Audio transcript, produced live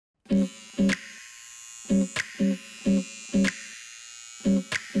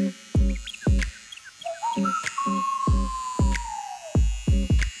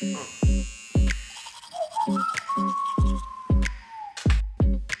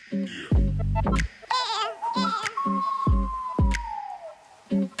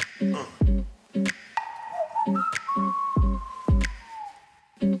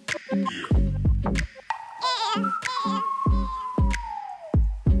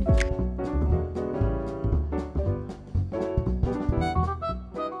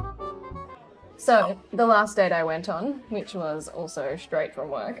So, the last date I went on, which was also straight from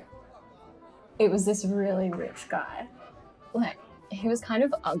work, it was this really rich guy. Like, he was kind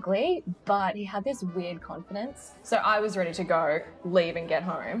of ugly, but he had this weird confidence. So I was ready to go, leave and get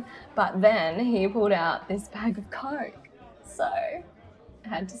home. But then he pulled out this bag of Coke. So I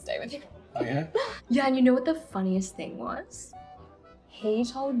had to stay with him. Oh yeah? Yeah, and you know what the funniest thing was? He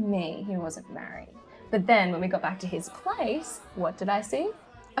told me he wasn't married. But then when we got back to his place, what did I see?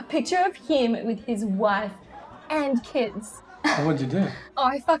 A picture of him with his wife and kids. Oh, what'd you do? Oh,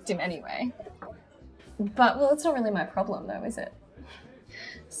 I fucked him anyway. But, well, it's not really my problem though, is it?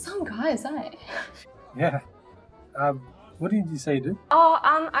 Some guys, eh? Yeah. What did you say you do? Oh,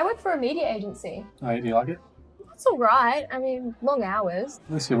 I work for a media agency. Oh, do you like it? It's all right. I mean, long hours.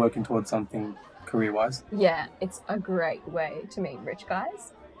 At least you're working towards something career-wise. Yeah, it's a great way to meet rich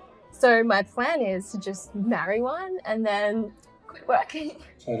guys. So my plan is to just marry one and then quit working.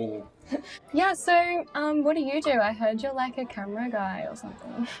 Totally. Yeah, so what do you do? I heard you're like a camera guy or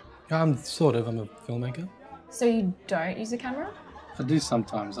something. I'm a filmmaker. So you don't use a camera? I do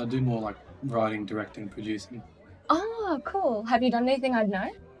sometimes. I do more like writing, directing, producing. Oh, cool. Have you done anything I'd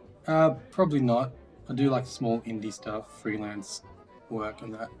know? Probably not. I do like small indie stuff, freelance work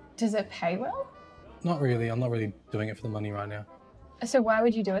and that. Does it pay well? Not really. I'm not really doing it for the money right now. So why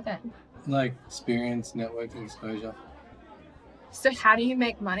would you do it then? Like experience, networking, exposure. So how do you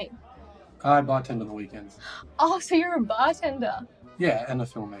make money? I bartend on the weekends. Oh, so you're a bartender? Yeah, and a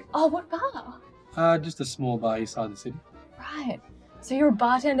filmmaker. Oh, what bar? Just a small bar east side of the city. Right. So you're a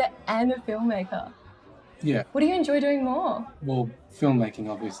bartender and a filmmaker. Yeah. What do you enjoy doing more? Well, filmmaking,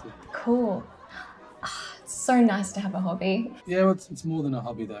 obviously. Cool. It's so nice to have a hobby. Yeah, well, it's more than a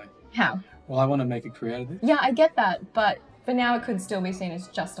hobby though. How? Well, I want to make a career out of it. Yeah, I get that, but for now it could still be seen as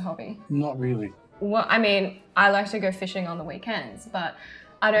just a hobby. Not really. Well, I mean, I like to go fishing on the weekends, but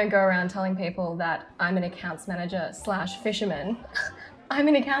I don't go around telling people that I'm an accounts manager / fisherman. I'm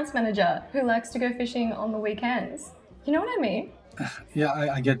an accounts manager who likes to go fishing on the weekends. You know what I mean? Yeah,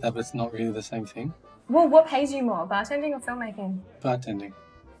 I get that, but it's not really the same thing. Well, what pays you more, bartending or filmmaking? Bartending.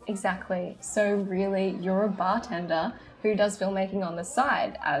 Exactly. So really, you're a bartender who does filmmaking on the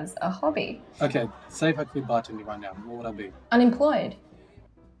side as a hobby. Okay, say if I quit bartending right now, what would I be? Unemployed.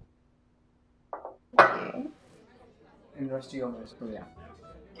 And the rest of your career.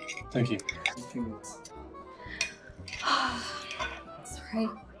 Thank you. Sorry.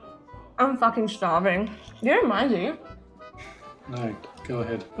 I'm fucking starving. You don't mind, do you? No, go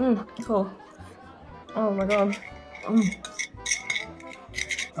ahead. Cool. Oh my god.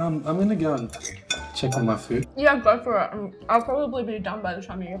 I'm gonna go and check on my food. Yeah, go for it. I'll probably be done by the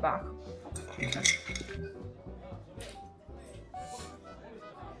time you get back. Okay.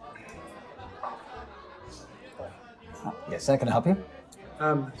 Yes, sir, can I help you?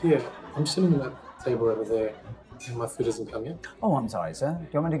 Yeah, I'm sitting at that table over there and my food hasn't come yet. Oh, I'm sorry, sir. Do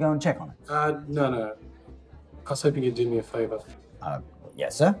you want me to go and check on it? No. I was hoping you'd do me a favour.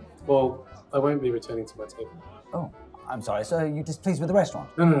 Yes, sir. Well, I won't be returning to my table. Oh, I'm sorry, sir. Are you displeased with the restaurant?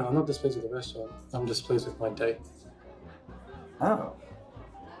 No, I'm not displeased with the restaurant. I'm displeased with my date. Oh.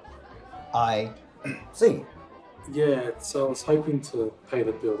 I see. Yeah, so I was hoping to pay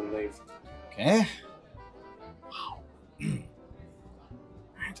the bill and leave. Okay. Wow.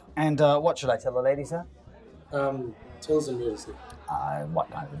 And what should I tell the lady, sir? Tell us emergency. What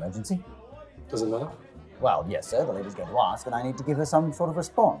kind of emergency? Does it matter? Well, yes, sir. The lady's going to ask, and I need to give her some sort of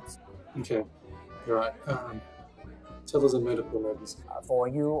response. Okay, you're right. Tell us a medical emergency. For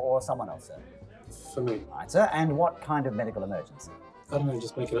you or someone else, sir? For me. All right, sir. And what kind of medical emergency? I don't know,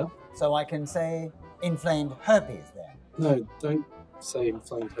 just make it up. So I can say inflamed herpes then? No, don't say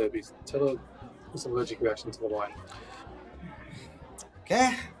inflamed herpes. Tell her it's an allergic reaction to the wine.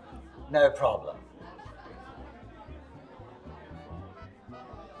 Okay, no problem.